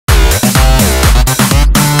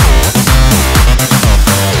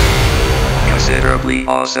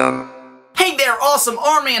awesome. Hey there, awesome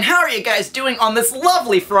army, and how are you guys doing on this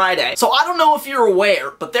lovely Friday? So I don't know if you're aware,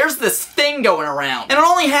 but there's this thing going around, and it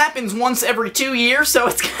only happens once every 2 years, so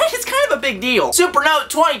it's kind of a big deal. Supernote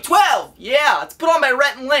 2012! Yeah, it's put on by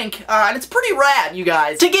Riot and Link, and it's pretty rad, you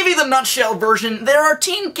guys. To give you the nutshell version, there are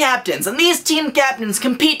team captains, and these team captains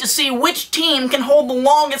compete to see which team can hold the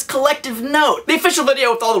longest collective note. The official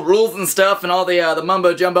video with all the rules and stuff and all the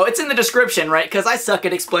mumbo jumbo, it's in the description, right? Because I suck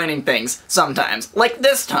at explaining things sometimes. Like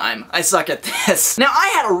this time, I suck at this. Now, I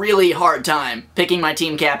had a really hard time picking my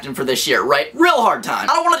team captain for this year, right? Real hard time.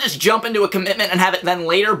 I don't want to just jump into a commitment and have it then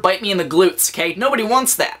later bite me in the glutes, okay? Nobody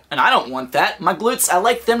wants that. And I don't want that. My glutes, I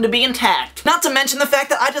like them to be intact. Not to mention the fact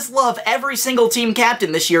that I just love every single team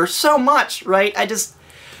captain this year so much, right?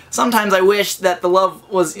 Sometimes I wish that the love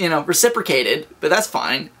was, you know, reciprocated, but that's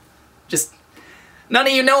fine. Just, none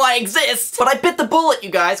of you know I exist. But I bit the bullet, you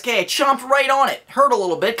guys. Okay, I chomped right on it. Hurt a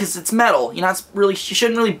little bit, because it's metal. You know, you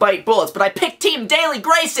shouldn't really bite bullets. But I picked Team Daily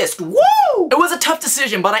Gracists. Woo! It was a tough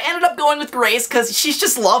decision, but I ended up going with Grace, because she's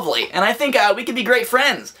just lovely. And I think we could be great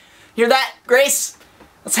friends. Hear that, Grace?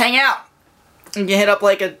 Let's hang out. And you hit up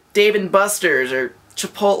like a Dave & Buster's, or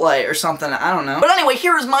Chipotle or something, I don't know. But anyway,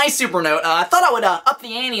 here is my Supernote. I thought I would up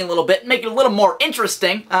the ante a little bit, make it a little more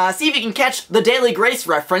interesting. See if you can catch the Daily Grace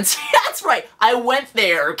reference. That's right, I went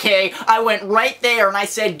there, okay? I went right there and I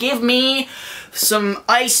said, give me some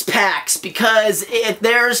ice packs because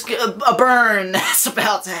there's a burn that's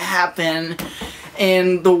about to happen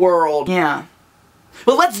in the world. Yeah.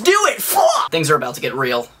 Well, let's do it! Things are about to get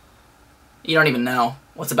real. You don't even know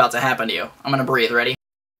what's about to happen to you. I'm gonna breathe, ready?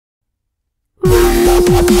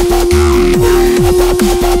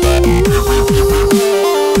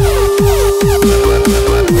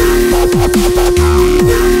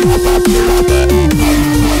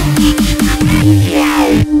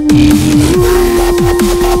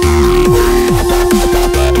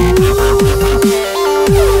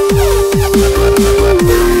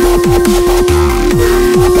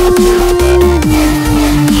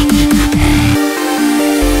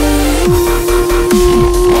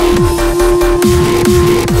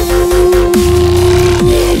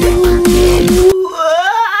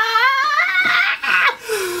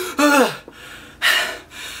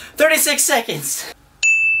 Seconds.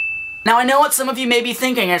 Now I know what some of you may be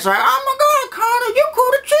thinking. It's like, oh my god, Connor, you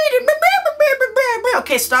could have cheated.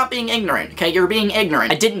 Okay, stop being ignorant. Okay, you're being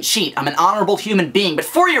ignorant. I didn't cheat. I'm an honorable human being. But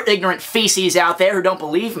for your ignorant feces out there who don't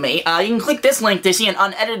believe me, you can click this link to see an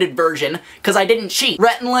unedited version, because I didn't cheat.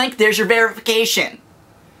 Riot and Link, there's your verification.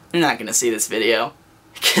 You're not gonna see this video.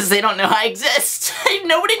 Because they don't know I exist.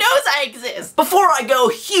 Nobody knows I exist. Before I go,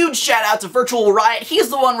 huge shout out to Virtual Riot. He's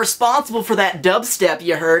the one responsible for that dubstep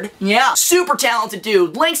you heard. Yeah, super talented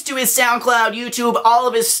dude. Links to his SoundCloud, YouTube, all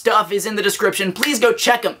of his stuff is in the description. Please go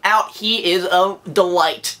check him out. He is a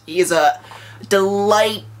delight. He is a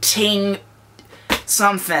delighting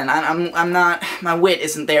something. I'm not, my wit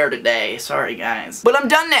isn't there today. Sorry, guys. But I'm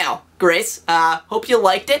done now, Grace. Hope you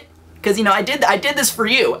liked it. Because, you know, I did this for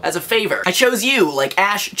you, as a favor. I chose you, like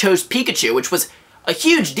Ash chose Pikachu, which was a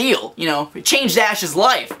huge deal, you know. It changed Ash's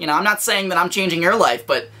life. You know, I'm not saying that I'm changing your life,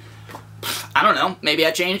 but I don't know, maybe I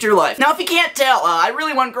changed your life. Now, if you can't tell, I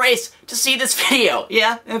really want Grace to see this video.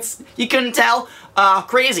 Yeah, you couldn't tell?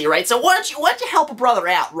 Crazy, right? So why don't you help a brother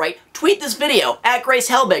out, right? Tweet this video, at Grace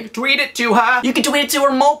Helbig. Tweet it to her. You can tweet it to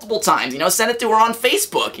her multiple times, you know, send it to her on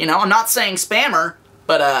Facebook, you know. I'm not saying spam her,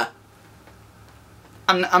 but,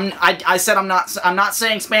 I said I'm not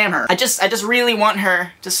saying spam her. I just really want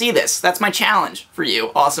her to see this. That's my challenge for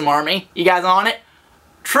you, Awesome Army. You guys on it?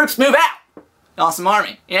 Troops move out! Awesome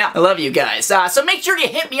Army. Yeah, I love you guys. So make sure you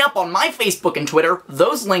hit me up on my Facebook and Twitter.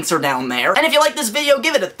 Those links are down there. And if you like this video,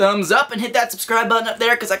 give it a thumbs up and hit that subscribe button up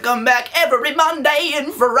there, because I come back every Monday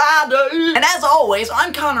and Friday. And as always,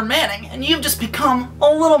 I'm Connor Manning, and you've just become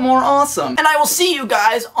a little more awesome. And I will see you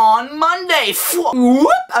guys on Monday. Whoop!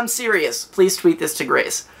 I'm serious. Please tweet this to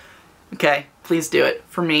Grace. Okay? Please do it.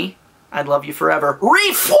 For me, I'd love you forever.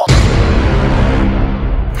 I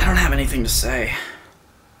don't have anything to say.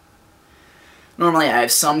 Normally I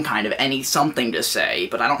have some kind of something to say,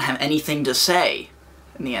 but I don't have anything to say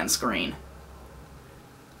in the end screen.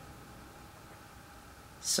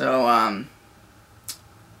 So,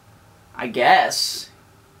 I guess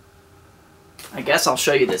I'll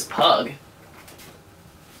show you this pug.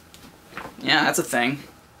 Yeah, that's a thing.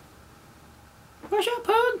 Where's your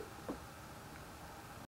pug?